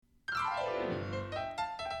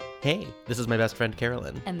Hey, this is my best friend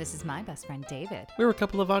Carolyn. And this is my best friend David. We're a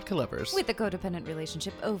couple of vodka lovers. With a codependent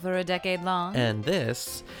relationship over a decade long. And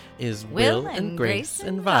this is Will and Grace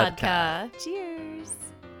and Vodka. Cheers.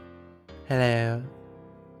 Hello.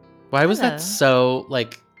 Why was that so, Hello.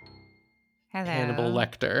 Hannibal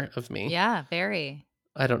Lecter of me? Yeah, very.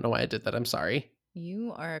 I don't know why I did that. I'm sorry.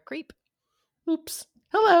 You are a creep. Oops.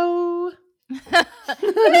 Hello.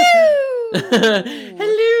 Hello.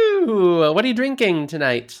 Hello. What are you drinking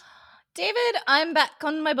tonight? David, I'm back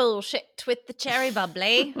on my bullshit with the cherry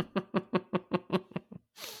bubbly.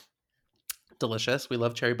 Delicious. We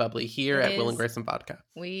love cherry bubbly here at Will and Grace and Vodka.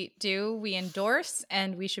 We do. We endorse,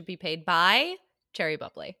 and we should be paid by cherry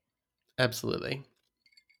bubbly. Absolutely.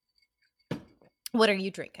 What are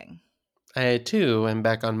you drinking? I, too, am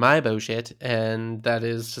back on my bullshit, and that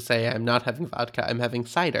is to say I'm not having vodka. I'm having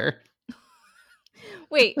cider.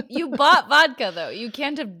 Wait, you bought vodka, though. You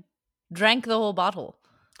can't have drank the whole bottle.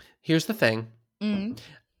 Here's the thing. Mm.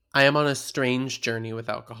 I am on a strange journey with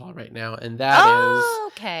alcohol right now, and that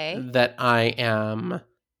is that I am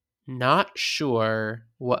not sure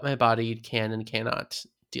what my body can and cannot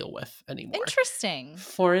deal with anymore. Interesting.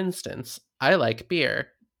 For instance, I like beer.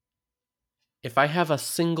 If I have a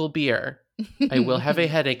single beer, I will have a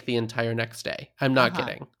headache the entire next day. I'm not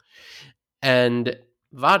kidding. And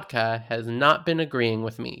vodka has not been agreeing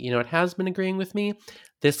with me. You know what has been agreeing with me?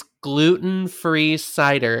 This gluten-free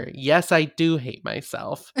cider. Yes, I do hate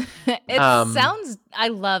myself. I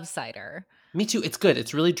love cider. Me too. It's good.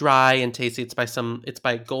 It's really dry and tasty. It's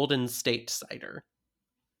by Golden State Cider.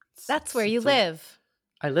 That's where you live.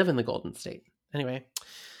 I live in the Golden State. Anyway,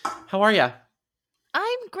 how are ya?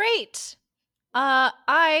 I'm great.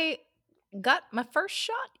 I got my first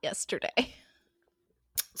shot yesterday.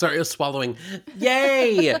 Sorry, I was swallowing.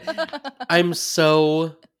 Yay! I'm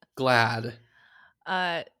so glad.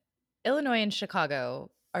 Illinois and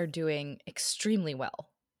Chicago are doing extremely well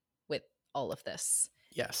with all of this.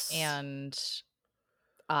 Yes. And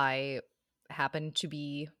I happen to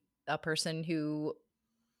be a person who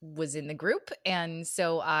was in the group. And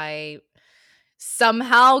so I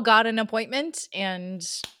somehow got an appointment and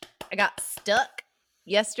I got stuck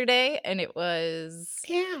yesterday. And it was,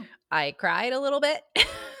 I cried a little bit.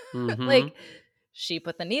 Mm-hmm. Like, she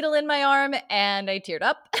put the needle in my arm and I teared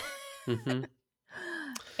up. Mm-hmm.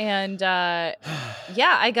 And I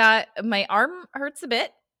got, my arm hurts a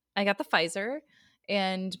bit. I got the Pfizer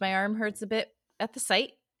and my arm hurts a bit at the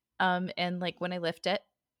site. And like when I lift it,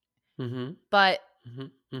 but,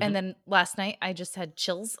 and then last night I just had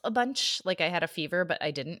chills a bunch. Like I had a fever, but I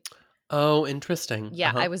didn't. Oh, interesting.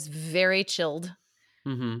 Yeah. I was very chilled.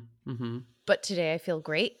 Mm-hmm. But today I feel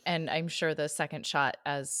great. And I'm sure the second shot,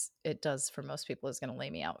 as it does for most people, is going to lay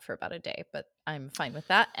me out for about a day. But I'm fine with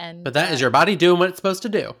that. But that is your body doing what it's supposed to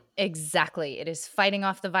do. Exactly. It is fighting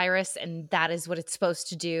off the virus. And that is what it's supposed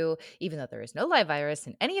to do, even though there is no live virus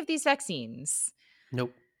in any of these vaccines.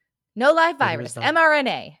 Nope. No live virus.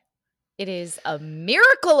 mRNA. It is a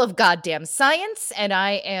miracle of goddamn science. And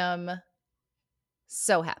I am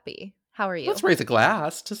so happy. How are you? Let's raise a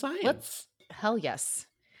glass to science. Hell yes.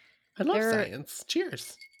 I love science.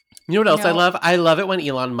 Cheers. You know what else I love? I love it when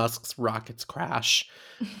Elon Musk's rockets crash.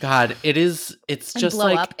 God, it's just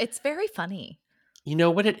blow up. It's very funny. You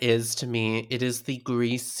know what it is to me? It is the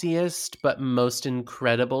greasiest but most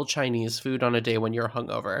incredible Chinese food on a day when you're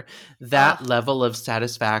hungover. That level of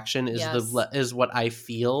satisfaction is what I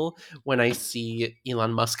feel when I see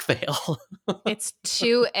Elon Musk fail. It's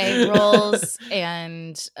 2 egg rolls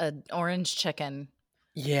and an orange chicken.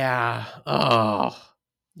 Yeah. Oh.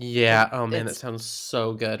 Yeah. Oh, man, that sounds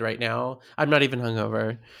so good right now. I'm not even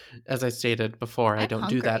hungover. As I stated before, I don't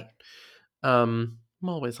do that. I'm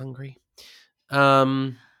always hungry. How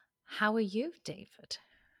are you, David?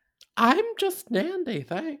 I'm just dandy,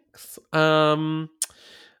 thanks. I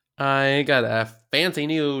got a fancy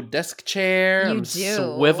new desk chair. I'm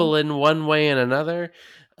swiveling one way and another.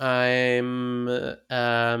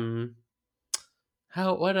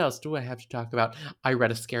 What else do I have to talk about? I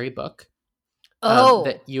read a scary book.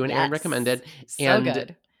 That you and Aaron recommended. So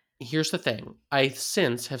good. Here's the thing. I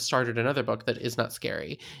since have started another book that is not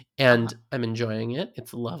scary. And I'm enjoying it.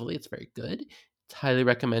 It's lovely. It's very good. It's highly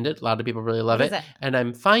recommended. A lot of people really love it. And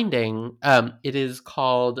I'm finding it is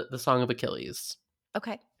called The Song of Achilles.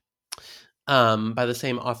 Okay. By the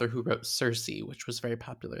same author who wrote Circe, which was very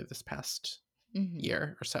popular this past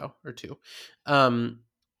year or so, or two. And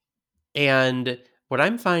what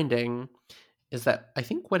I'm finding is that I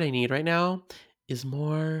think what I need right now is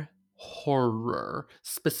more horror,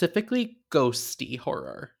 specifically ghosty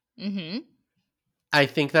horror. I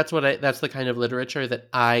think that's that's the kind of literature that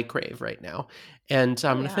I crave right now. And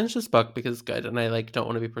I'm going to finish this book because it's good. And I like don't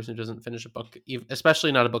want to be a person who doesn't finish a book,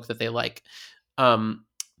 especially not a book that they like.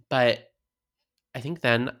 But I think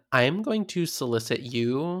then I'm going to solicit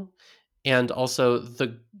you and also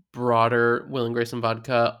the broader Will and Grace and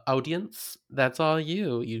Vodka audience. That's all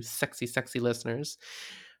you sexy, sexy listeners,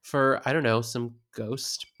 for, I don't know, some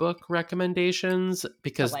ghost book recommendations,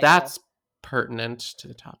 because that's pertinent to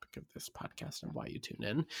the topic of this podcast and why you tune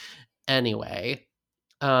in. Anyway,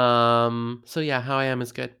 so yeah, How I Am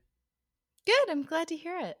is good. Good. I'm glad to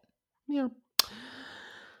hear it. Yeah.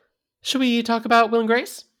 Should we talk about Will and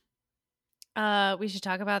Grace? We should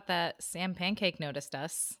talk about that Sam Pancake noticed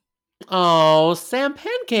us. Oh, Sam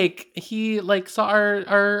Pancake. He like saw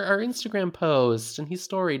our Instagram post and he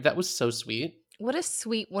storied. That was so sweet. What a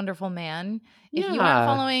sweet, wonderful man. Yeah. If you aren't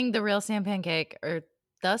following the real Sam Pancake or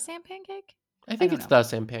the Sam Pancake? I think it's the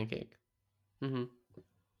Sam Pancake. Mm-hmm.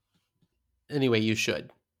 Anyway, you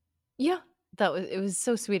should. Yeah. It was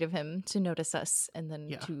so sweet of him to notice us and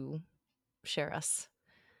then to share us.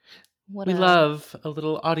 We love a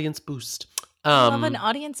little audience boost. I love an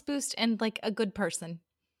audience boost and like a good person.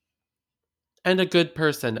 And a good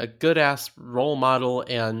person, a good ass role model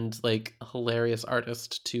and like a hilarious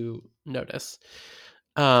artist to notice.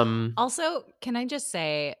 Also, can I just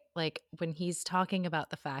say, like, when he's talking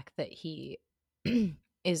about the fact that he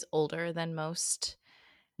is older than most,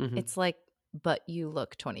 it's like, but you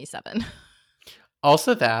look 27.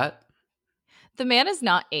 Also that. The man is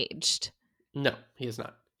not aged. No, he is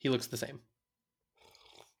not. He looks the same.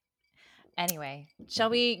 Anyway, shall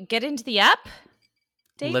we get into the app,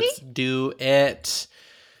 Davey? Let's do it.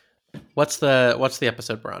 What's the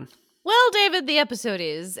episode we're on? Well, David, the episode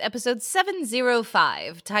is episode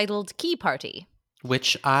 705, titled Key Party.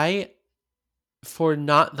 Which I, for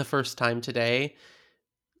not the first time today,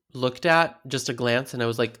 looked at just a glance and I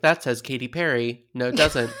was like, that says Katy Perry. No, it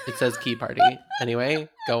doesn't. It says Key Party. Anyway,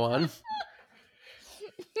 go on.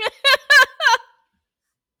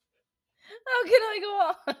 How can I go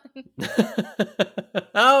on?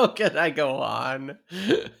 How can I go on?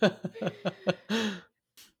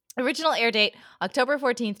 Original air date, October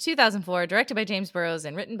 14th, 2004, directed by James Burrows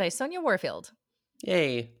and written by Sonia Warfield.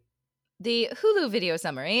 Yay. The Hulu video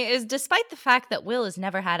summary is, despite the fact that Will has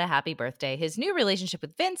never had a happy birthday, his new relationship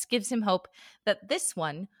with Vince gives him hope that this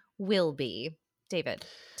one will be. David,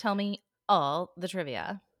 tell me all the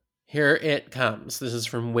trivia. Here it comes. This is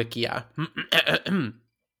from Wikia.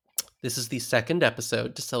 This is the second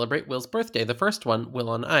episode to celebrate Will's birthday. The first one, Will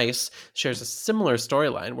on Ice, shares a similar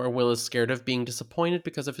storyline where Will is scared of being disappointed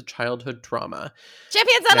because of his childhood trauma.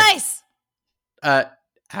 Champions on Ice!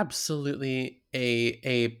 Absolutely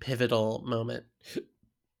a pivotal moment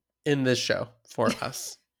in this show for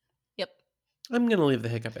us. Yep. I'm going to leave the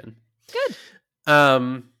hiccup in. Good.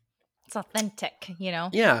 It's authentic,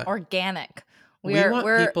 Yeah. Organic. We're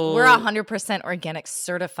 100% organic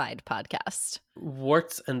certified podcast.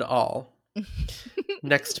 Warts and all.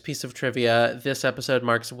 Next piece of trivia. This episode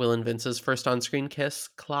marks Will and Vince's first on-screen kiss.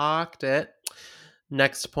 Clocked it.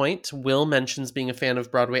 Next point. Will mentions being a fan of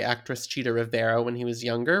Broadway actress Chita Rivera when he was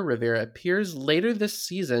younger. Rivera appears later this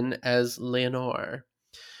season as Leonore.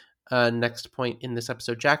 Next point in this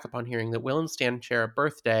episode. Jack, upon hearing that Will and Stan share a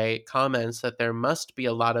birthday, comments that there must be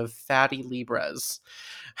a lot of fatty Libras.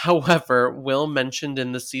 However, Will mentioned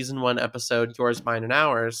in the season 1 episode, Yours, Mine, and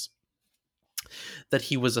Ours, that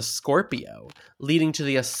he was a Scorpio, leading to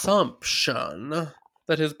the assumption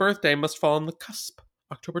that his birthday must fall on the cusp,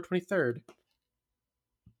 October 23rd.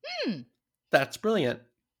 That's brilliant.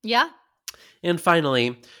 Yeah. And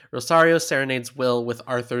finally, Rosario serenades Will with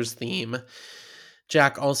Arthur's theme.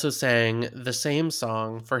 Jack also sang the same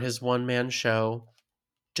song for his one-man show,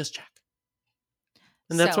 Just Jack.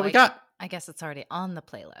 And that's what we got. I guess it's already on the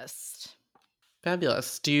playlist.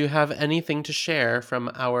 Fabulous. Do you have anything to share from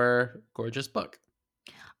our gorgeous book?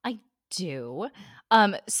 I do.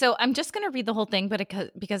 So I'm just going to read the whole thing, but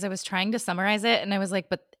because I was trying to summarize it, and I was like,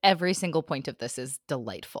 but every single point of this is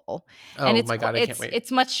delightful. Oh, and my God, I can't wait.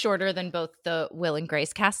 It's much shorter than both the Will and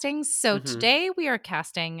Grace castings. So today we are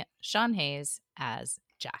casting Sean Hayes as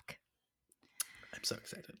Jack. I'm so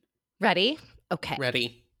excited. Ready? Okay.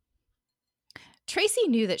 Ready. Tracy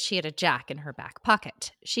knew that she had a Jack in her back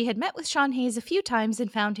pocket. She had met with Sean Hayes a few times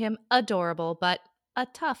and found him adorable, but a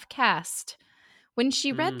tough cast. When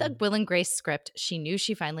she read the Will and Grace script, she knew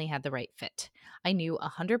she finally had the right fit. I knew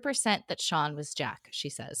 100% that Sean was Jack, she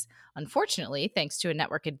says. Unfortunately, thanks to a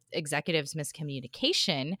network executive's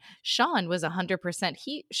miscommunication, Sean was 100%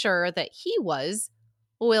 sure that he was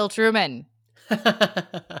Will Truman.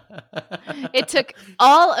 It took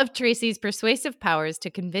all of Tracy's persuasive powers to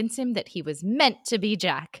convince him that he was meant to be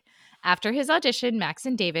Jack. After his audition, Max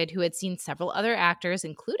and David, who had seen several other actors,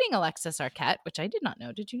 including Alexis Arquette, which I did not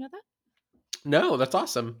know. Did you know that? No, that's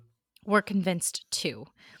awesome. Were convinced too.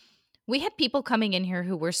 We had people coming in here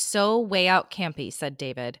who were so way out campy, said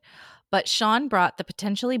David. But Sean brought the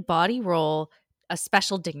potentially bawdy role a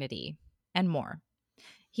special dignity and more.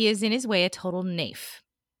 He is in his way a total naif,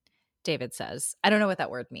 David says. I don't know what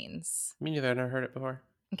that word means. Me neither. I've never heard it before.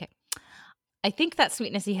 Okay. I think that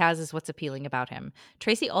sweetness he has is what's appealing about him.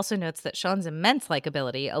 Tracy also notes that Sean's immense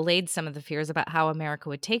likability allayed some of the fears about how America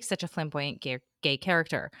would take such a flamboyant gay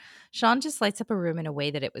character. Sean just lights up a room in a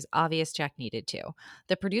way that it was obvious Jack needed to.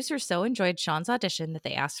 The producers so enjoyed Sean's audition that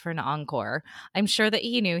they asked for an encore. I'm sure that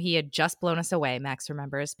he knew he had just blown us away, Max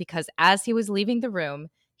remembers, because as he was leaving the room,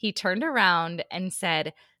 he turned around and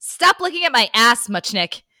said, "Stop looking at my ass,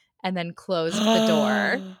 Muchnick," and then closed the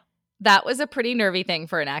door. That was a pretty nervy thing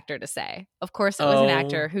for an actor to say. Of course, it was an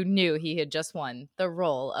actor who knew he had just won the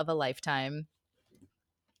role of a lifetime.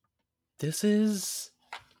 Isn't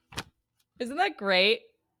that great?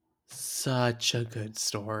 Such a good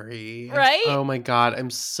story. Right? Oh my God. I'm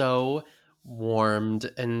so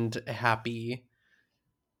warmed and happy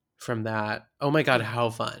from that. Oh my God, how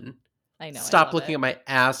fun. I know. Stop looking at my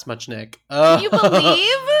ass, Muchnick. Can you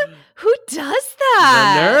believe? Who does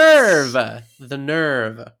that? The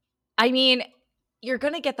nerve. I mean, you're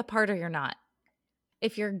going to get the part or you're not.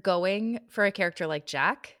 If you're going for a character like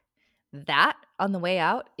Jack, that on the way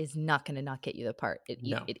out is not going to not get you the part.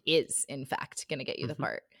 It is, in fact, going to get you the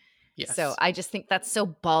part. Yes. So I just think that's so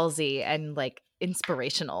ballsy and like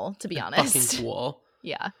inspirational, to be honest. Fucking cool.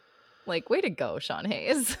 Yeah. Like, way to go, Sean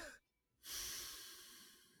Hayes.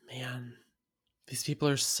 Man, these people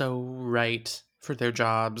are so right for their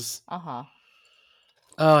jobs. Uh-huh.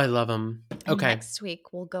 Oh, I love them. Okay. And next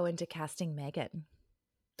week, we'll go into casting Megan.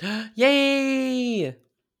 Yay!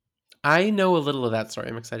 I know a little of that story.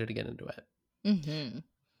 I'm excited to get into it.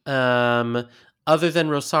 Mm-hmm. Other than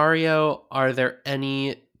Rosario, are there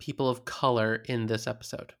any people of color in this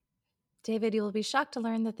episode? David, you will be shocked to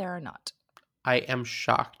learn that there are not. I am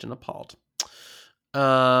shocked and appalled.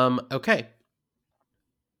 Okay.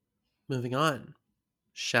 Moving on.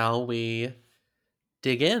 Shall we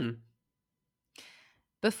dig in?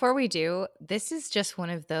 Before we do, this is just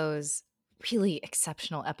one of those really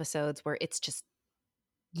exceptional episodes where it's just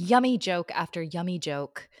yummy joke after yummy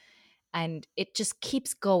joke, and it just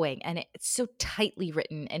keeps going, and it's so tightly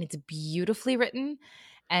written, and it's beautifully written.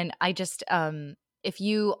 And I just, if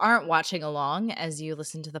you aren't watching along as you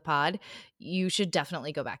listen to the pod, you should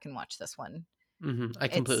definitely go back and watch this one. Mm-hmm. I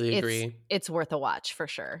completely agree. It's worth a watch for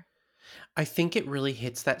sure. I think it really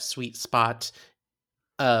hits that sweet spot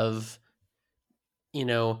of,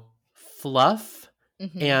 fluff,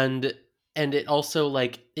 and it also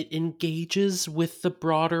like it engages with the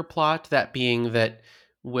broader plot, that being that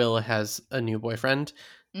Will has a new boyfriend,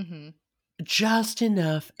 just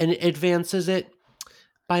enough, and it advances it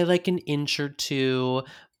by like an inch or two,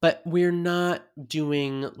 but we're not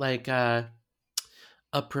doing like a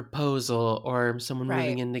proposal or someone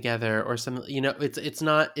moving in together or some, it's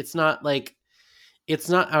not like, it's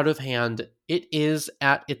not out of hand. It is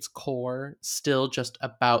at its core still just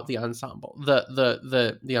about the ensemble,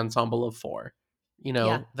 the ensemble of four,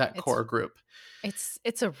 that core group.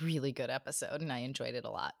 It's a really good episode, and I enjoyed it a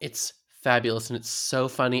lot. It's fabulous, and it's so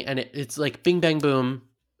funny, and it's like Bing Bang Boom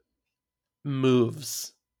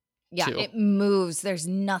moves. Yeah, too. It moves. There's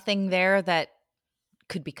nothing there that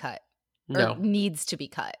could be cut. No. Or needs to be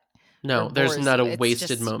cut. No, there's not a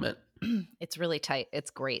wasted moment. It's really tight.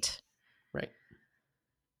 It's great. Right.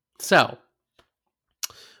 So,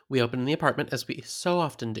 we open in the apartment, as we so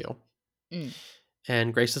often do.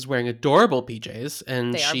 And Grace is wearing adorable PJs,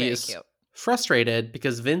 and she is cute. Frustrated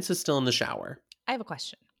because Vince is still in the shower. I have a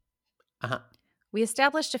question. Uh-huh. We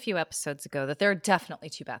established a few episodes ago that there are definitely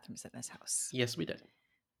 2 bathrooms in this house. Yes, we did.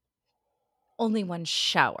 Only one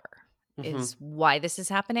shower is why this is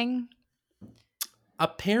happening?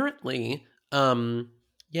 Apparently,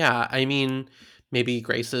 yeah, I mean, maybe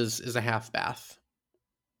Grace's is a half bath.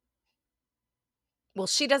 Well,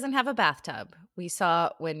 she doesn't have a bathtub. We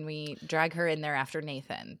saw when we drag her in there after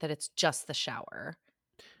Nathan that it's just the shower.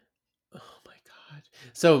 Oh my God.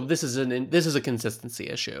 So this is a consistency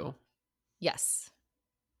issue. Yes.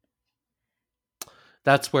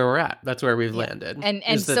 That's where we're at. That's where we've landed.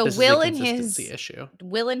 And so Will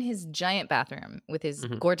in his giant bathroom with his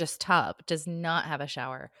gorgeous tub does not have a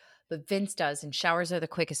shower, but Vince does, and showers are the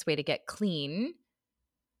quickest way to get clean.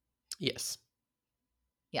 Yes.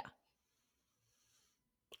 Yeah.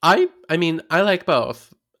 I mean, I like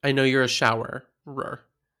both. I know you're a showerer.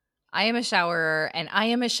 I am a showerer, and I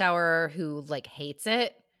am a showerer who like hates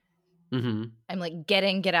it. Mm-hmm. I'm like get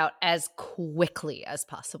out as quickly as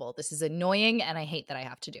possible. This is annoying, and I hate that I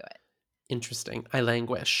have to do it. Interesting. I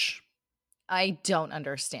languish. I don't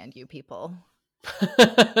understand you people.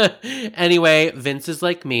 Anyway, Vince is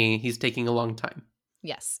like me. He's taking a long time.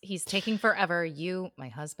 Yes, he's taking forever. You, my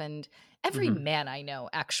husband, every Mhm. man I know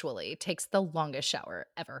actually takes the longest shower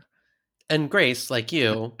ever. And Grace, like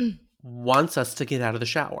you, wants us to get out of the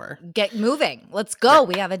shower. Get moving. Let's go.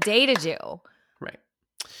 We have a day to do. Right.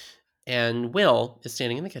 And Will is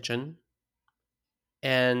standing in the kitchen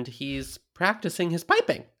and he's practicing his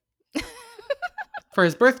piping for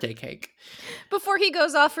his birthday cake. Before he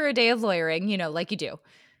goes off for a day of lawyering, you know, like you do.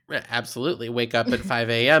 Absolutely. Wake up at 5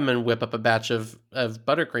 a.m. and whip up a batch of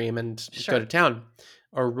buttercream and Sure. go to town.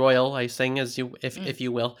 Or royal icing, as you if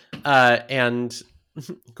you will. And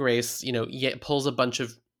Grace, you know, pulls a bunch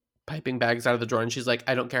of piping bags out of the drawer and she's like,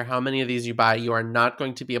 I don't care how many of these you buy, you are not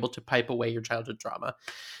going to be able to pipe away your childhood trauma.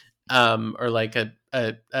 Or like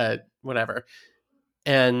a whatever.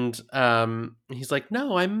 And he's like,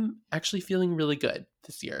 no, I'm actually feeling really good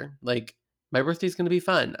this year. Like, my birthday's going to be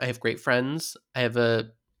fun. I have great friends. I have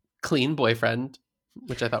a clean boyfriend,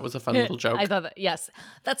 which I thought was a fun little joke. I thought that, yes.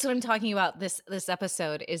 That's what I'm talking about. This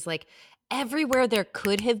episode is like everywhere there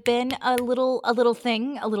could have been a little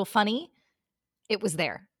thing, a little funny, it was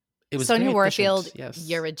there. It was Sonia very Warfield, efficient, yes.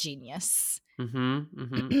 you're a genius.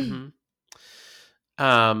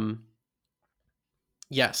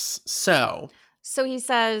 Yes. So he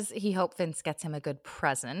says he hoped Vince gets him a good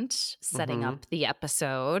present, setting up the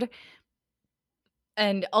episode.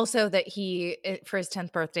 And also that he, for his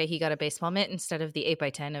 10th birthday, he got a baseball mitt instead of the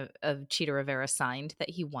 8x10 of Cheetah Rivera signed that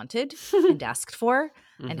he wanted and asked for.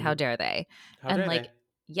 And how dare they?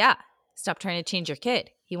 Yeah, stop trying to change your kid.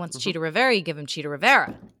 He wants Cheetah Rivera, you give him Cheetah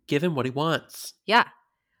Rivera. Give him what he wants. Yeah.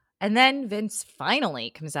 And then Vince finally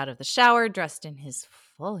comes out of the shower dressed in his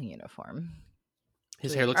full uniform.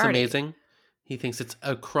 His hair looks amazing. He thinks it's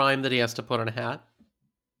a crime that he has to put on a hat.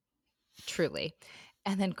 Truly.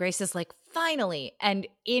 And then Grace is like, finally. And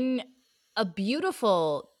in a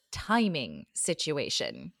beautiful timing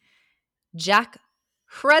situation, Jack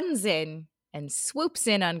runs in and swoops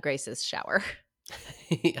in on Grace's shower.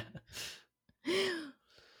 Yeah.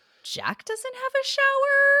 Jack doesn't have a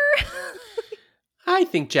shower. I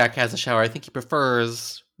think Jack has a shower. I think he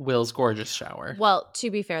prefers Will's gorgeous shower. Well, to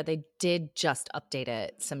be fair, they did just update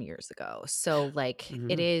it some years ago. So, like,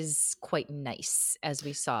 it is quite nice, as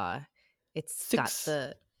we saw. It's got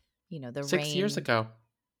the, you know, the 6 years ago.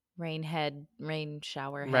 Rain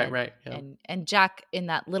shower Right. head. Right. Yeah. And Jack in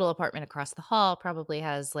that little apartment across the hall probably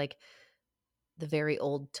has like the very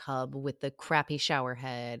old tub with the crappy shower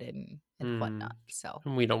head and whatnot. So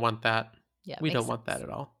we don't want that. Yeah, we don't want sense. that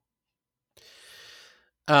at all.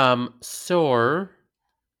 So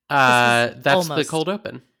that's the cold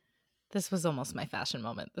open. This was almost my fashion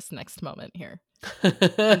moment. This next moment here.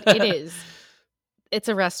 And it is. It's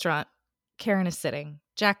a restaurant. Karen is sitting.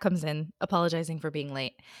 Jack comes in, apologizing for being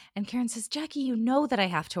late. And Karen says, Jackie, you know that I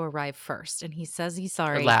have to arrive first. And he says he's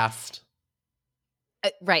sorry. Or last.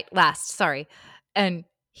 Last. Sorry. And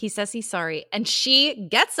he says he's sorry. And she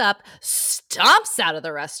gets up, stomps out of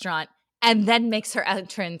the restaurant, and then makes her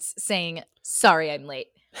entrance saying, sorry, I'm late.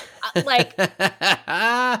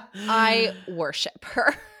 I worship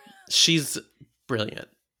her. She's brilliant.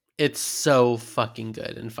 It's so fucking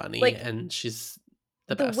good and funny. And she's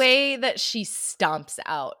the best. The way that she stomps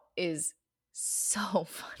out is so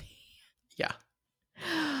funny. Yeah.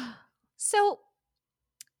 So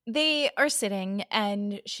they are sitting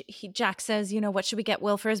and Jack says, you know, what should we get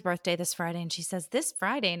Will for his birthday this Friday? And she says, this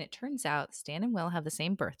Friday. And it turns out Stan and Will have the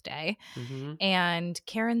same birthday. And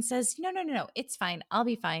Karen says, no, it's fine. I'll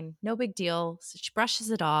be fine. No big deal. So she brushes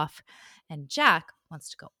it off. And Jack wants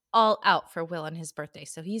to go all out for Will on his birthday.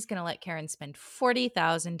 So he's going to let Karen spend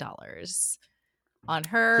 $40,000 on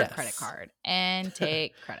her credit card and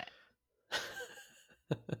take credit.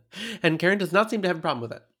 And Karen does not seem to have a problem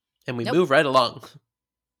with it. And we move right along.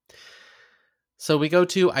 So we go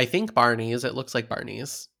to, I think, Barney's. It looks like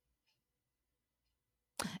Barney's.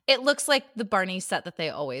 It looks like the Barney's set that they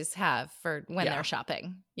always have for when they're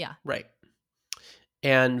shopping. Yeah. Right.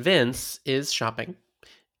 And Vince is shopping.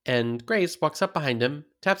 And Grace walks up behind him,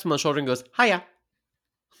 taps him on the shoulder and goes, hiya. And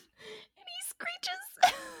he screeches.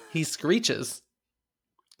 He screeches.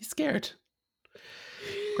 He's scared.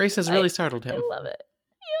 Grace has really startled him. I love it.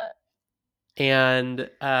 Yeah. And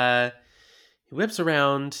he whips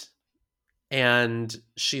around and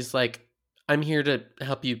she's like, I'm here to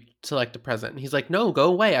help you select a present. And he's like, no, go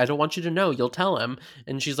away. I don't want you to know. You'll tell him.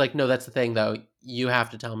 And she's like, no, that's the thing, though. You have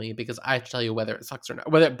to tell me because I have to tell you whether it sucks or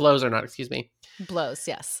not, whether it blows or not, excuse me. Blows,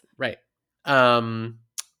 yes. Right.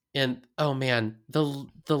 And oh man, the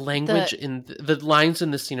language in the lines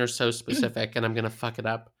in this scene are so specific, and I'm gonna fuck it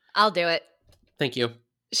up. I'll do it. Thank you.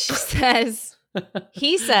 She says,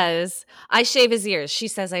 he says, I shave his ears. She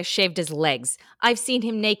says, I shaved his legs. I've seen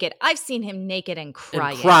him naked. I've seen him naked and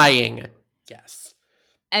crying. And crying. Yes.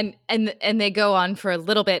 And they go on for a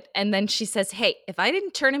little bit, and then she says, hey, if I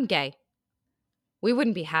didn't turn him gay, we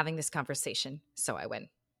wouldn't be having this conversation. So I win.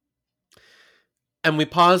 And we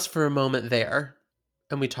pause for a moment there,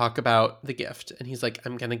 and we talk about the gift. And he's like,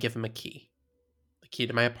 I'm going to give him a key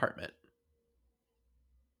to my apartment.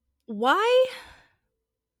 Why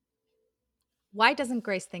doesn't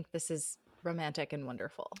Grace think this is romantic and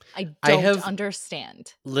wonderful? I don't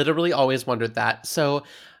understand. Literally always wondered that. So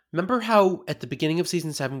remember how at the beginning of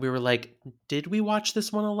season 7, we were like, did we watch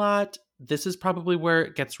this one a lot? This is probably where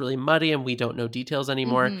it gets really muddy and we don't know details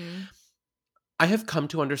anymore. Mm-hmm. I have come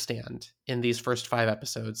to understand in these first 5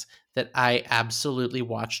 episodes that I absolutely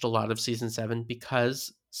watched a lot of season 7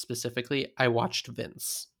 because specifically I watched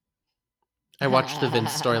Vince. I watched the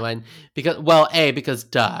Vince storyline because, well, A, because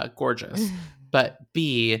duh, gorgeous, but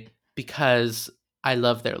B, because I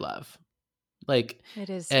love their love. Like, it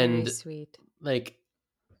is very sweet. Like,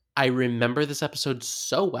 I remember this episode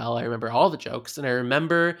so well. I remember all the jokes, and I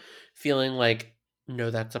remember feeling like,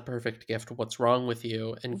 no, that's a perfect gift. What's wrong with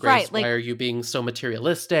you? And Grace, right, like, why are you being so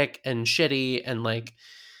materialistic and shitty? And like,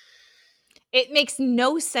 it makes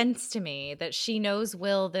no sense to me that she knows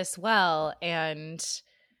Will this well. And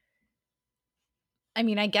I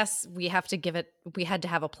mean, I guess we had to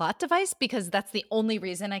have a plot device because that's the only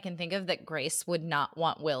reason I can think of that Grace would not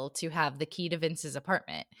want Will to have the key to Vince's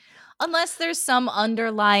apartment. Unless there's some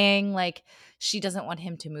underlying, like, she doesn't want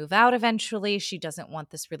him to move out eventually. She doesn't want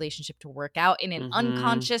this relationship to work out in an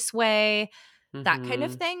unconscious way, that kind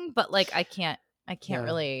of thing. But like, I can't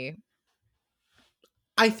really.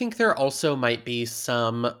 I think there also might be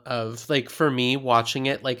some of, like, for me watching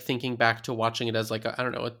it, like thinking back to watching it as like, I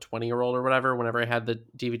don't know, a 20-year-old or whatever, whenever I had the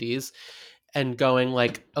DVDs and going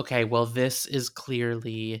like, okay, well, this is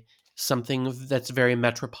clearly something that's very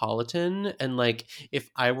metropolitan. And like,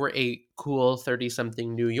 if I were a cool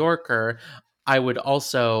 30-something New Yorker, I would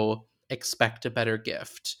also expect a better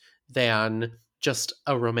gift than just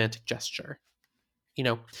a romantic gesture, you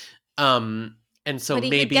know? And so but he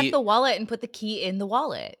maybe could get the wallet and put the key in the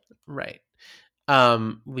wallet. Right.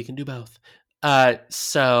 We can do both.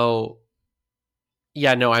 So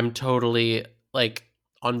yeah, no, I'm totally like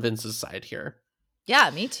on Vince's side here. Yeah,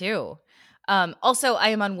 me too. Also, I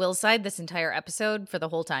am on Will's side this entire episode for the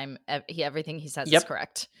whole time. Everything he says is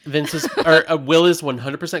correct. Will is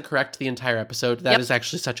 100% correct the entire episode. That is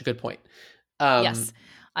actually such a good point. Yes.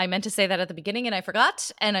 I meant to say that at the beginning and I forgot,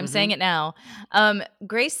 and I'm saying it now.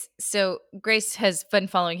 Grace has been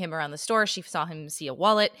following him around the store. She saw him see a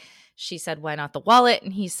wallet. She said, why not the wallet?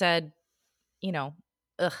 And he said, I'm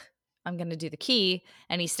going to do the key.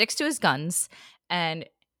 And he sticks to his guns. And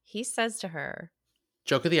he says to her,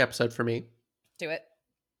 joke of the episode for me. Do it.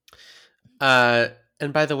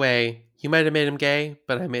 And by the way, you might have made him gay,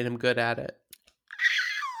 but I made him good at it.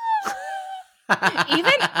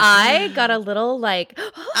 Even I got a little like,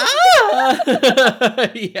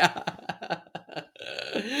 yeah.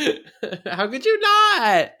 How could you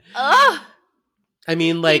not? I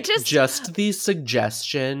mean, like, just the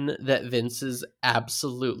suggestion that Vince is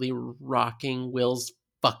absolutely rocking Will's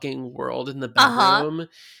fucking world in the bedroom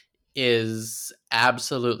is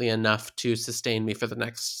absolutely enough to sustain me for the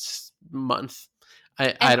next month.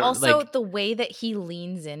 I don't, also like, the way that he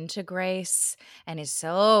leans into Grace and is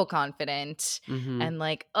so confident and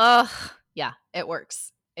like, yeah, it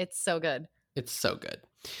works. It's so good. It's so good.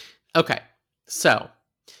 Okay, so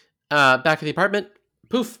back at the apartment.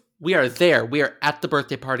 Poof, we are there. We are at the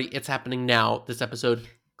birthday party. It's happening now. This episode,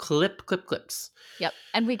 clips. Yep,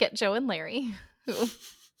 and we get Joe and Larry, who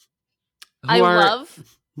I love.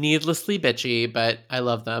 Needlessly bitchy, but I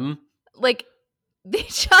love them. Like, they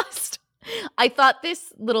just. I thought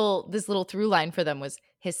this little through line for them was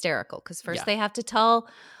hysterical because first they have to tell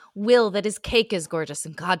Will that his cake is gorgeous,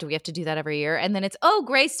 and God, do we have to do that every year? And then it's, oh,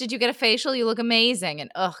 Grace, did you get a facial? You look amazing,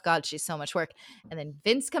 and oh God, she's so much work. And then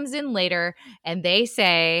Vince comes in later, and they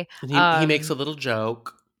say, and he makes a little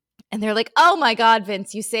joke, and they're like, oh my God,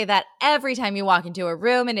 Vince, you say that every time you walk into a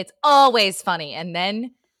room, and it's always funny. And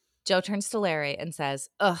then Joe turns to Larry and says,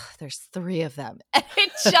 ugh, there's 3 of them. And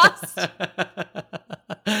it just...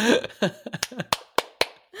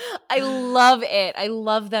 I love it. I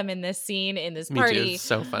love them in this scene, in this party. Me too. It's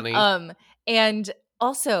so funny. And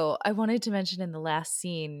also, I wanted to mention in the last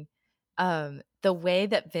scene, the way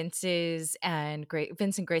that Vince and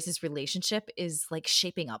Grace's relationship is like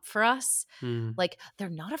shaping up for us. Hmm. Like they're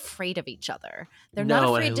not afraid of each other. They're not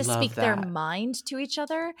No, and I afraid to love speak their that. mind to each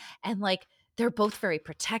other. And like they're both very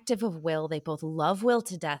protective of Will. They both love Will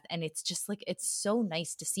to death. And it's just like, it's so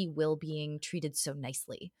nice to see Will being treated so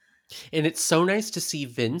nicely. And it's so nice to see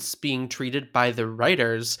Vince being treated by the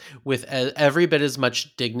writers with every bit as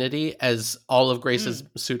much dignity as all of Grace's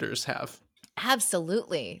suitors have.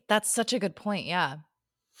 Absolutely. That's such a good point. Yeah.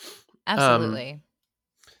 Um, Absolutely.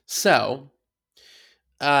 so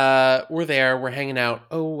we're there, we're hanging out.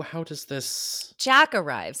 Oh, how does this? Jack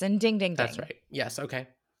arrives and ding, ding, ding. That's right. Yes. Okay.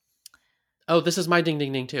 Oh, this is my ding,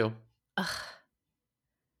 ding, ding too. Ugh.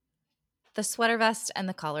 The sweater vest and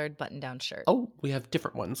the collared button-down shirt. Oh, we have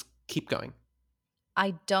different ones. Keep going.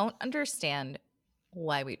 I don't understand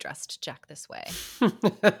why we dressed Jack this way.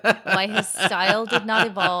 Why his style did not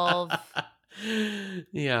evolve.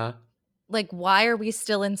 Yeah. Like, why are we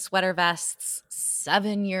still in sweater vests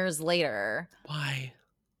 7 years later? Why?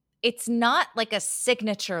 It's not like a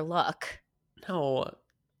signature look. No.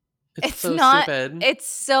 It's so not. stupid. It's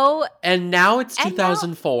so. And now it's and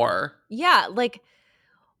 2004. Yeah, like,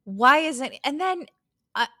 why isn't? And then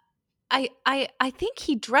I think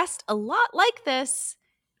he dressed a lot like this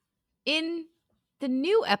in the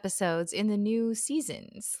new episodes, in the new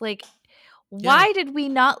seasons. Like, why did we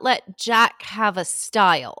not let Jack have a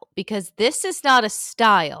style? Because this is not a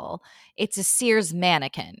style. It's a Sears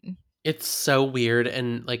mannequin. It's so weird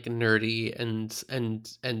and like nerdy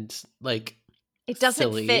and like it doesn't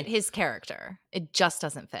silly. fit his character. It just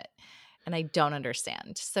doesn't fit. And I don't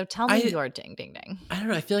understand. So tell me your ding ding ding. I don't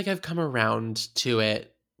know. I feel like I've come around to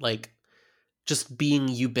it, like just being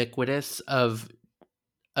ubiquitous of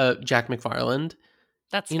Jack McFarland.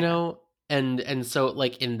 That's you fair. know, and so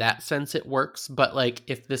like in that sense it works. But like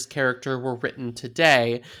if this character were written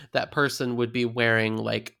today, that person would be wearing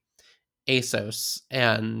like ASOS,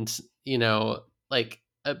 and you know, like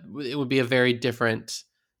it would be a very different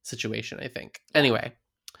situation, I think. Anyway,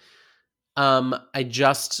 I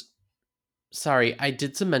did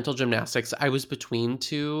some mental gymnastics. I was between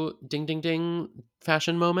two ding ding ding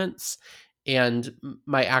fashion moments, and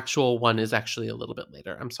my actual one is actually a little bit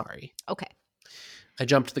later. I'm sorry. Okay. I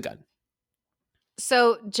jumped the gun.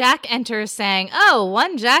 So Jack enters saying, "Oh,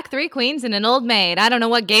 1 Jack, 3 queens, and an old maid. I don't know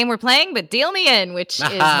what game we're playing, but deal me in," which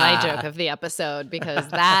is my joke of the episode because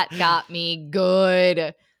that got me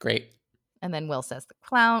good. Great. And then Will says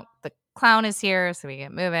the clown is here, so we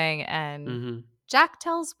get moving. And Jack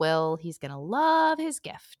tells Will he's going to love his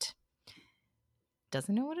gift.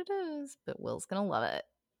 Doesn't know what it is, but Will's going to love it.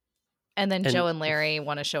 And then Joe and Larry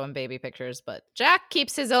want to show him baby pictures, but Jack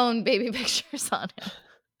keeps his own baby pictures on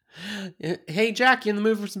him. Hey, Jack, you in the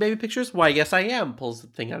mood for some baby pictures? Why, yes, I am. Pulls the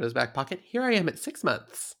thing out of his back pocket. Here I am at 6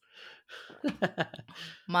 months.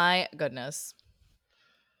 My goodness.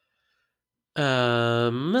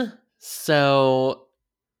 So,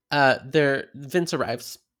 Vince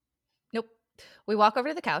arrives. Nope. We walk over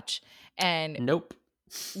to the couch, and nope.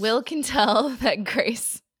 Will can tell that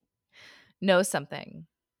Grace knows something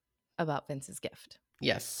about Vince's gift.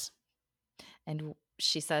 Yes. And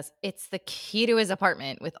she says, it's the key to his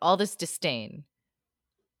apartment, with all this disdain.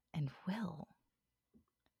 And Will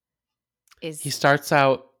is... He starts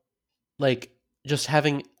out like just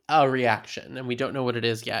having a reaction, and we don't know what it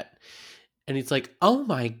is yet. And he's like, oh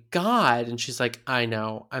my God. And she's like, I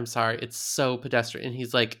know. I'm sorry. It's so pedestrian. And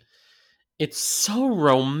he's like, it's so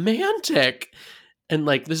romantic. And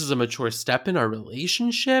like, this is a mature step in our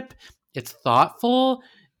relationship. It's thoughtful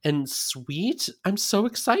and sweet. I'm so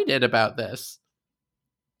excited about this.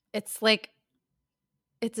 It's like,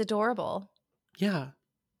 it's adorable. Yeah.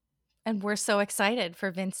 And we're so excited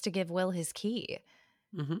for Vince to give Will his key.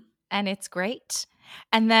 Mm-hmm. And it's great.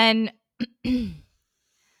 And then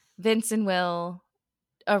Vince and Will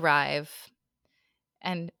arrive.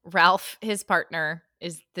 And Ralph, his partner,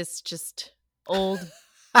 is this just old,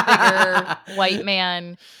 bigger white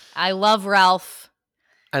man. I love Ralph.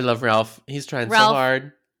 I love Ralph. He's trying so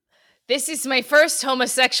hard. This is my first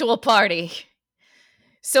homosexual party.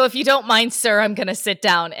 So if you don't mind, sir, I'm going to sit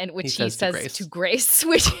down. And which he says to Grace,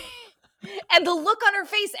 which and the look on her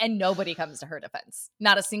face, and nobody comes to her defense.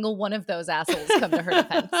 Not a single one of those assholes come to her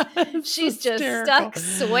defense. She's just stuck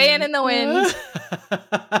swaying in the wind.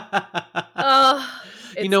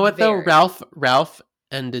 You know what though? Ralph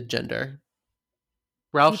ended gender.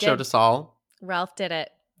 Ralph showed us all. Ralph did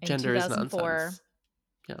it in Gender 2004. is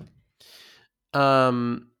nonsense. Yeah.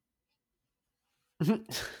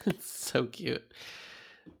 It's so cute.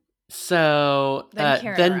 So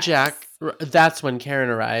then Jack That's when Karen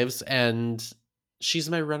arrives, and she's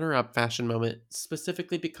my runner-up fashion moment,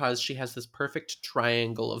 specifically because she has this perfect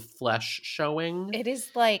triangle of flesh showing. It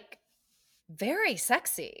is like very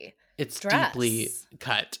sexy. It's dress. deeply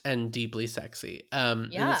cut and deeply sexy.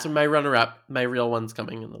 And it's Yeah. my runner-up. My real one's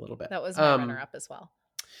coming in a little bit. That was my runner-up as well.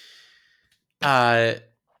 Uh,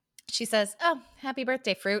 She says, "Oh, happy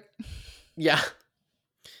birthday, fruit." yeah.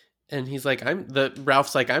 And he's like,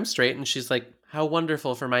 Ralph's like, I'm straight. And she's like, how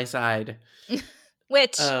wonderful for my side.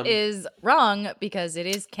 Which is wrong because it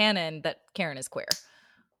is canon that Karen is queer.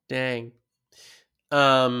 Dang.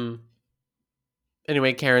 Anyway,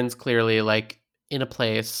 Karen's clearly like in a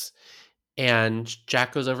place, and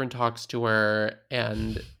Jack goes over and talks to her,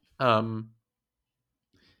 and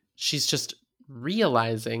she's just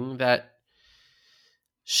realizing that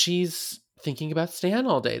she's thinking about Stan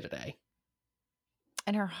all day today.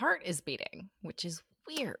 And her heart is beating, which is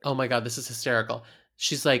weird. Oh my God, this is hysterical.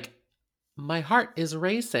 She's like, my heart is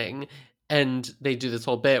racing. And they do this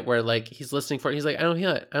whole bit where like he's listening for it. He's like, I don't feel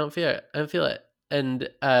it. I don't feel it. I don't feel it. And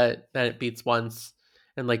then it beats once.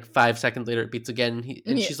 And like 5 seconds later, it beats again.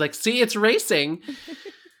 She's like, see, it's racing.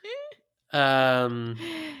 And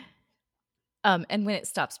when it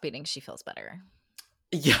stops beating, she feels better.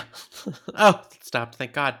 Yeah. Oh, it stopped.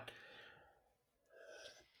 Thank God.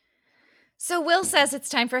 So Will says it's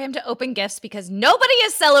time for him to open gifts because nobody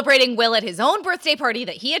is celebrating Will at his own birthday party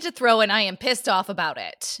that he had to throw, and I am pissed off about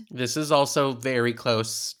it. This is also very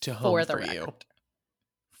close to home for you.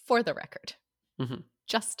 For the record. Mm-hmm.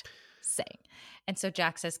 Just saying. And so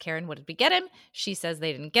Jack says, Karen, what did we get him? She says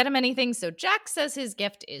they didn't get him anything. So Jack says his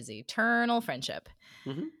gift is eternal friendship.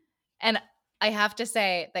 Mm-hmm. And I have to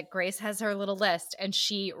say that Grace has her little list, and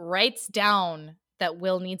she writes down that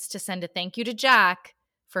Will needs to send a thank you to Jack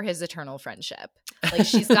for his eternal friendship. Like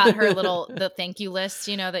she's got her the thank you list,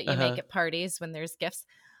 you know, that you make at parties when there's gifts.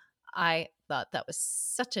 I thought that was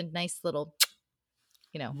such a nice little,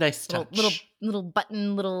 you know, nice touch. little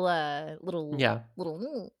button, little yeah.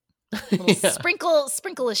 little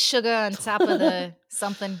sprinkle of sugar on top of the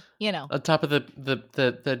something, you know. On top of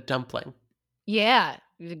the dumpling. Yeah.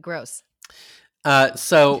 Gross.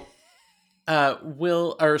 So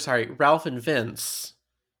Ralph and Vince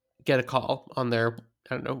get a call on their,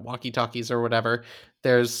 I don't know, walkie-talkies or whatever.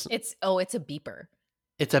 It's a beeper.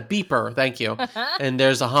 It's a beeper, thank you. And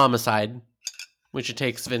there's a homicide, which it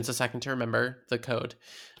takes Vince a second to remember the code.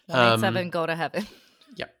 187, go to heaven.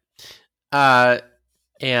 Yeah.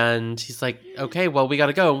 And he's like, okay, well, we got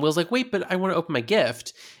to go. And Will's like, wait, but I want to open my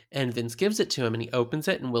gift. And Vince gives it to him, and he opens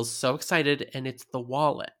it, and Will's so excited, and it's the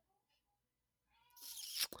wallet.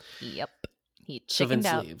 Yep. He chickened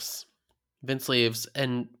out. Vince leaves,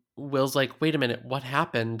 and Will's like, wait a minute, what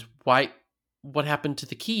happened? What happened to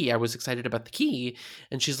the key? I was excited about the key.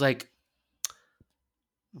 And she's like,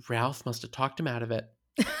 Ralph must have talked him out of it.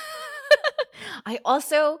 I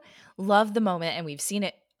also love the moment, and we've seen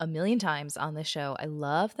it a million times on this show. I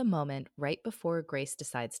love the moment right before Grace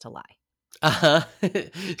decides to lie. Uh-huh.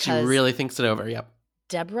 She really thinks it over. Yep.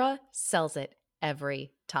 Deborah sells it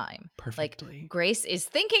every time. Perfectly. Like Grace is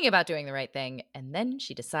thinking about doing the right thing, and then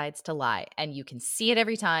she decides to lie, and you can see it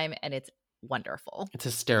every time, and it's wonderful. It's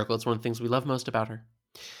hysterical. It's one of the things we love most about her.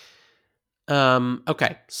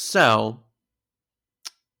 Okay, so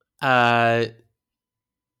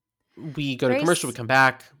we go to commercial, we come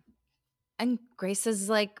back. And Grace is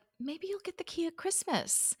like, maybe you'll get the key at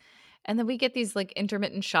Christmas. And then we get these like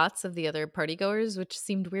intermittent shots of the other partygoers, which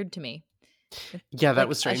seemed weird to me. Yeah, that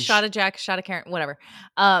was strange. A shot of Jack, a shot of Karen, whatever.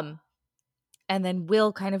 And then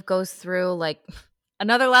Will kind of goes through like,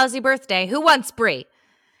 another lousy birthday. Who wants Brie?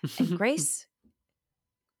 And Grace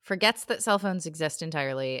forgets that cell phones exist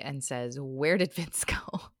entirely and says, where did Vince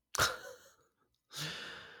go?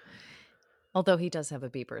 Although he does have a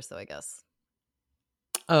beeper, so I guess.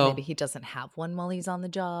 Oh. Maybe he doesn't have one while he's on the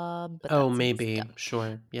job. But maybe.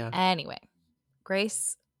 Sure. Yeah. Anyway,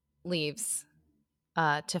 Grace leaves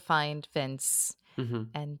to find Vince. Mm-hmm.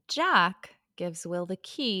 And Jack gives Will the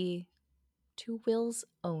key to Will's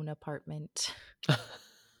own apartment.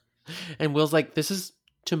 And Will's like, this is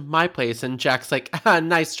to my place. And Jack's like,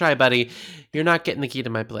 nice try, buddy. You're not getting the key to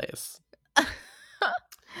my place.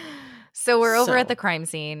 So we're over at the crime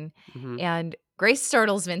scene. Mm-hmm. And Grace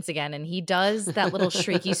startles Vince again, and he does that little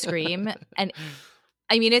shrieky scream. And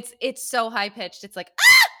I mean, it's so high pitched. It's like,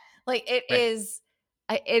 ah! Like it is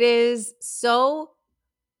so.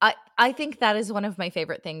 I think that is one of my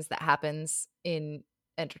favorite things that happens in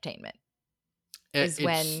entertainment is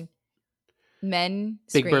when men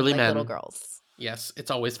big scream burly like men. Little girls. Yes,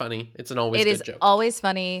 it's always funny. It's an always good joke. It is always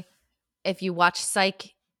funny. If you watch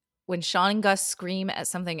Psych, when Sean and Gus scream at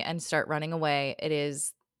something and start running away, it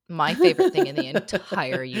is my favorite thing in the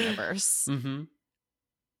entire universe. Mm-hmm.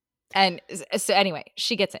 And so anyway,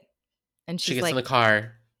 she gets in. And She she's gets in the like,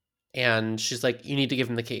 car and she's like, you need to give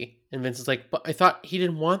him the key. And Vince is like, but I thought he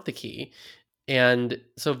didn't want the key. And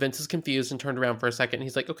so Vince is confused and turned around for a second. And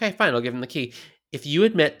he's like, okay, fine, I'll give him the key. If you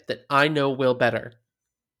admit that I know Will better.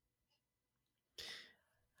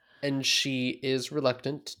 And she is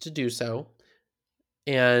reluctant to do so.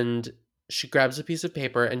 And she grabs a piece of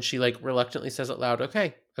paper and she like reluctantly says out loud,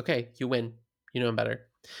 okay, you win. You know him better.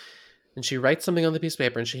 And she writes something on the piece of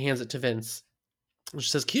paper and she hands it to Vince. And she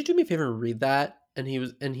says, can you do me a favor and read that? And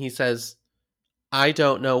he says, I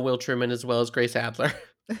don't know Will Truman as well as Grace Adler.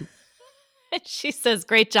 she says,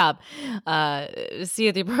 great job. See you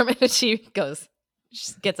at the apartment. And she gets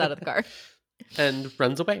out of the car. And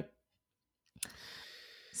runs away.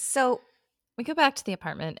 So we go back to the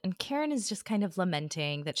apartment and Karen is just kind of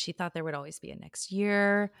lamenting that she thought there would always be a next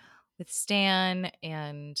year with Stan.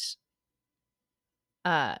 And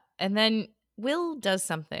then Will does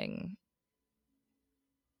something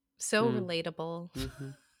so relatable. Mm-hmm.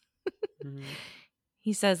 Mm-hmm.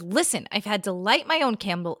 He says, listen, I've had to light my own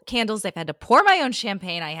candles. I've had to pour my own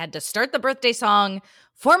champagne. I had to start the birthday song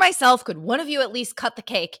for myself. Could one of you at least cut the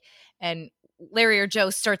cake? And Larry or Joe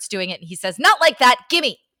starts doing it. And he says, not like that.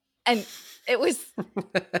 Gimme. And it was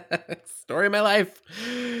story of my life.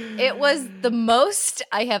 It was the most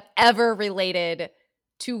I have ever related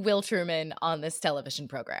to Will Truman on this television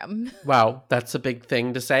program. Wow, that's a big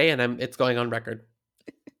thing to say, and it's going on record.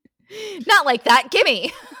 Not like that.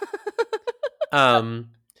 Gimme.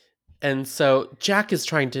 And so Jack is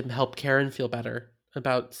trying to help Karen feel better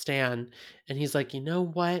about Stan, and he's like, you know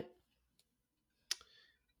what?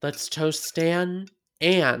 Let's toast Stan,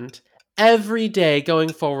 and every day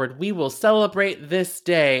going forward, we will celebrate this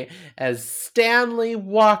day as Stanley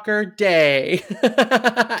Walker Day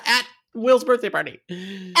at Will's birthday party.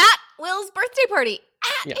 At Will's birthday party.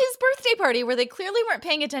 At his birthday party, where they clearly weren't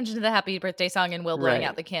paying attention to the happy birthday song and Will blowing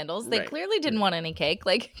out the candles. They clearly didn't want any cake.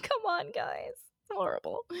 Like, come on, guys. It's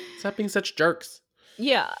horrible. Stop being such jerks.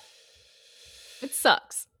 Yeah. It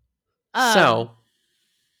sucks. So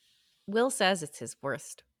Will says it's his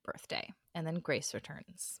worst birthday. And then Grace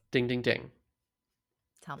returns. Ding, ding, ding.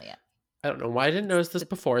 Tell me it. I don't know why I didn't notice this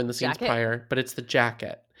before in the scenes prior, but it's the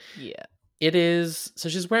jacket. Yeah. It is. So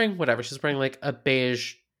she's wearing whatever. She's wearing like a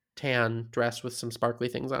beige tan dress with some sparkly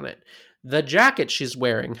things on it. The jacket she's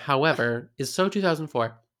wearing, however, is so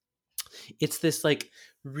 2004. It's this like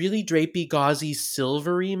really drapey, gauzy,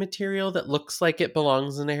 silvery material that looks like it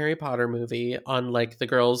belongs in a Harry Potter movie on like the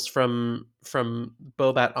girls from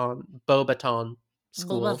Beauxbaton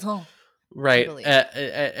School. Beauxbaton. Right.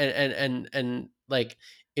 And like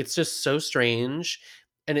it's just so strange.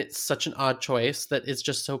 And it's such an odd choice that it's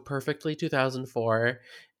just so perfectly 2004.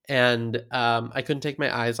 And I couldn't take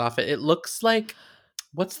my eyes off it. It looks like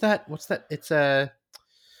what's that? It's the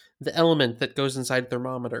element that goes inside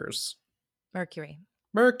thermometers. Mercury.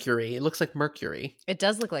 It looks like mercury. It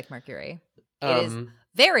does look like mercury. It is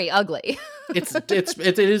very ugly.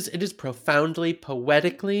 it is profoundly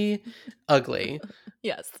poetically ugly.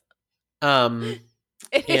 Yes.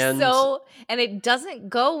 It is so, and it doesn't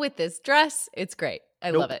go with this dress. It's great. I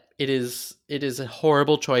love it. It is a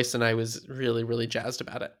horrible choice, and I was really, really jazzed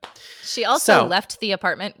about it. She also left the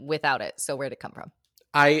apartment without it. So where'd it come from?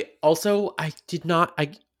 I did not.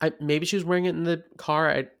 Maybe she was wearing it in the car.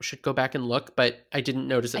 I should go back and look, but I didn't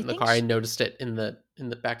notice it in the car. I noticed it in the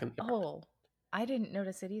back of the apartment. Oh, I didn't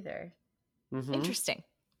notice it either. Mm-hmm. Interesting.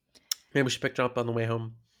 Maybe she picked it up on the way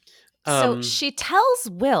home. So she tells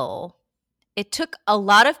Will, it took a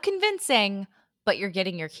lot of convincing, but you're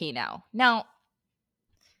getting your key now. Now,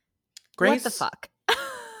 Grace, what the fuck?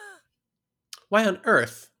 Why on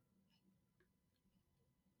earth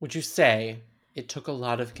would you say it took a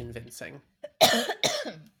lot of convincing?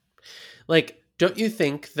 Like, don't you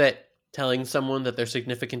think that telling someone that their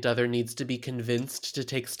significant other needs to be convinced to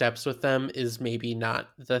take steps with them is maybe not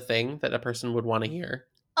the thing that a person would want to hear?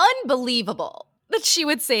 Unbelievable that she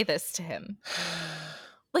would say this to him.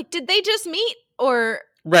 Like, did they just meet or?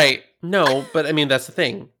 Right. No, but I mean, that's the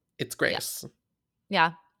thing. It's Grace.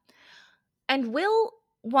 Yeah. And Will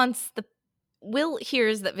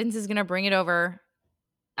hears that Vince is going to bring it over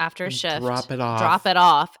after a shift. Drop it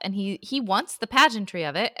off. And he wants the pageantry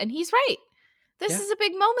of it. And he's right. This is a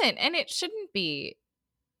big moment. And it shouldn't be,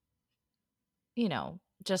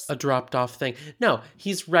 just a dropped off thing. No,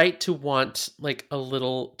 he's right to want like a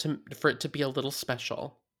little, for it to be a little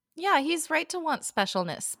special. Yeah, he's right to want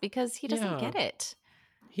specialness because he doesn't get it.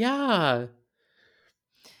 Yeah.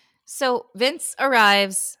 So Vince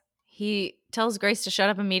arrives. He tells Grace to shut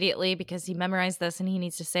up immediately because he memorized this and he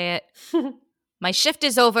needs to say it. My shift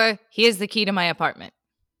is over. Here's the key to my apartment.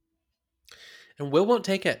 And Will won't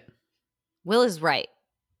take it. Will is right.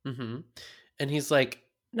 Mm-hmm. And he's like,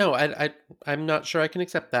 no, I'm not sure I can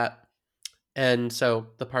accept that. And so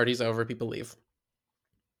the party's over. People leave.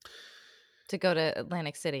 To go to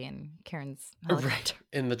Atlantic City in Karen's helicopter. Right,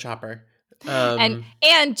 in the chopper. And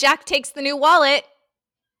Jack takes the new wallet.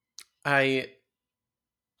 I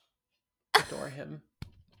adore him.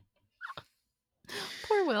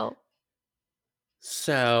 Poor Will.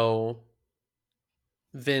 So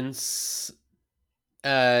Vince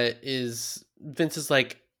is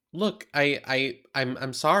like, look,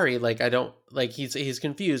 I'm sorry, like I don't like he's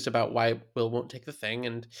confused about why Will won't take the thing,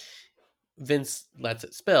 and Vince lets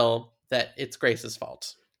it spill that it's Grace's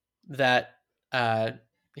fault that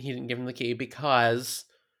he didn't give him the key because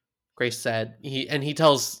Grace said he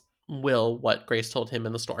tells Will what Grace told him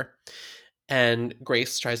in the store. And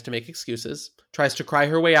Grace tries to make excuses, tries to cry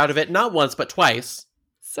her way out of it, not once, but twice.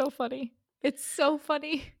 So funny. It's so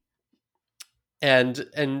funny. And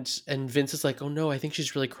Vince is like, oh no, I think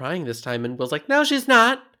she's really crying this time. And Will's like, no, she's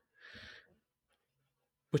not.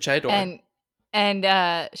 Which I adore.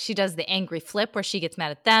 And she does the angry flip where she gets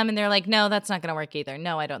mad at them. And they're like, no, that's not going to work either.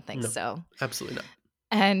 No, I don't think so. Absolutely not.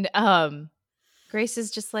 And Grace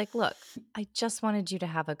is just like, look, I just wanted you to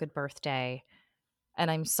have a good birthday. And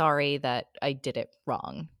I'm sorry that I did it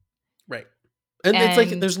wrong. Right. And it's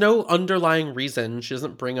like, there's no underlying reason. She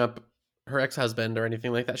doesn't bring up her ex-husband or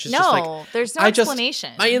anything like that. She's just like, there's no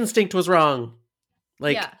explanation. My instinct was wrong.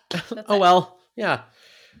 Like, yeah, oh, well, yeah.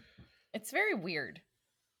 It's very weird.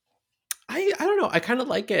 I don't know. I kind of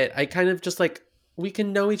like it. I kind of just like, we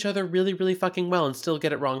can know each other really, really fucking well and still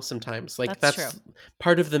get it wrong sometimes. Like, that's true.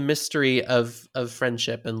 Part of the mystery of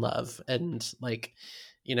friendship and love. And like,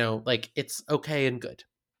 you know, like it's okay and good.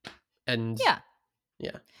 And yeah.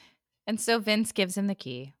 And so Vince gives him the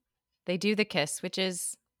key. They do the kiss, which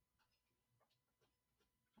is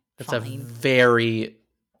it's a very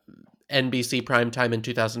NBC primetime in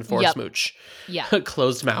 2004 smooch. Yeah.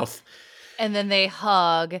 Closed mouth. And then they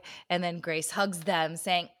hug, and then Grace hugs them,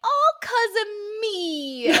 saying, "All 'cause of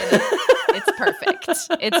me." And it's perfect.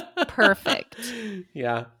 It's perfect.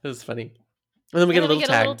 Yeah, it was funny. And then we get a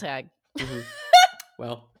little tag. Mm-hmm.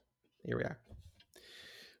 Well, here we are.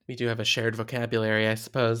 We do have a shared vocabulary, I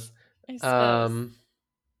suppose. It's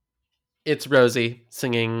Rosie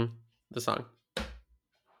singing the song.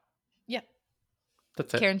 Yeah.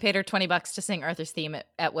 That's it. Karen paid her $20 to sing Arthur's theme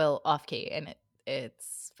at Will off key, and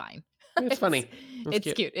it's fine. It's funny.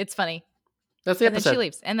 It's cute. It's funny. That's the episode. And then she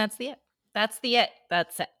leaves, and that's the it. That's the it.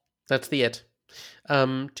 That's it. That's the it. Do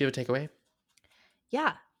you have a takeaway?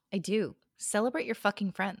 Yeah, I do. Celebrate your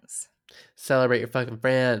fucking friends. Celebrate your fucking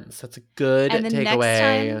friends. That's a good and the takeaway. Next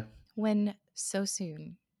time, when so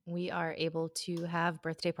soon we are able to have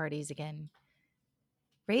birthday parties again,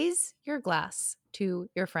 raise your glass to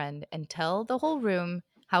your friend and tell the whole room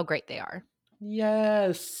how great they are.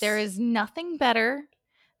 Yes. There is nothing better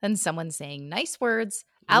than someone saying nice words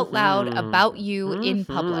out loud about you in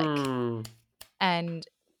public. And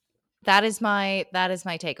that is my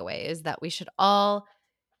takeaway, is that we should all,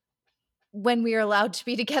 when we are allowed to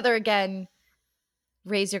be together again,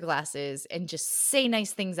 raise your glasses and just say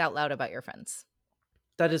nice things out loud about your friends.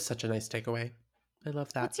 That is such a nice takeaway. I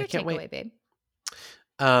love that. What's your takeaway, babe?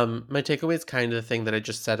 My takeaway is kind of the thing that I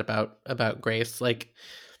just said about Grace. Like,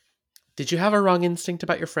 did you have a wrong instinct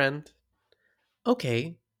about your friend?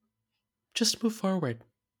 Okay. Just move forward.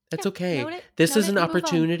 It's okay. This is an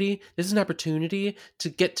opportunity. This is an opportunity to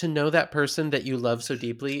get to know that person that you love so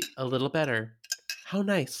deeply a little better. How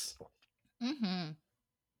nice. Mm-hmm.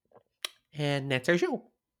 And that's our show.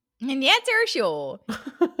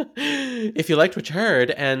 If you liked what you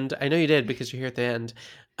heard, and I know you did because you're here at the end,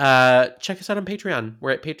 check us out on Patreon.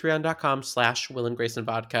 We're at patreon.com/Will and Grace and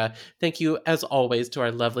Vodka. Thank you, as always, to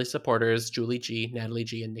our lovely supporters, Julie G, Natalie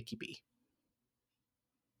G, and Nikki B.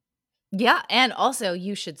 Yeah, and also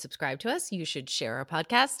you should subscribe to us. You should share our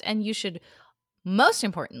podcast, and you should, most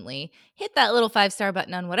importantly, hit that little 5-star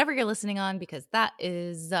button on whatever you're listening on, because that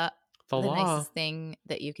is the nicest thing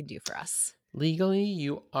that you can do for us. Legally,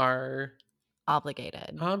 you are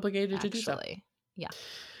obligated to do so. Yeah.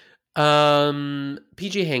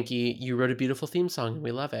 PG Hankey, you wrote a beautiful theme song and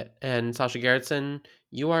we love it. And Sasha Gerritsen,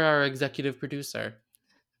 you are our executive producer.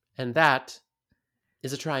 And that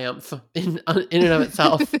is a triumph in and of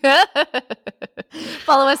itself.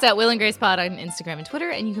 Follow us at Will and Grace Pod on Instagram and Twitter,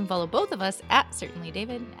 and you can follow both of us at Certainly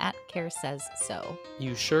David, at Care Says So.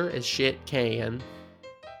 You sure as shit can.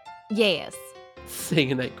 Yes. Say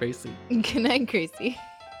goodnight, Gracie. Good night, Gracie.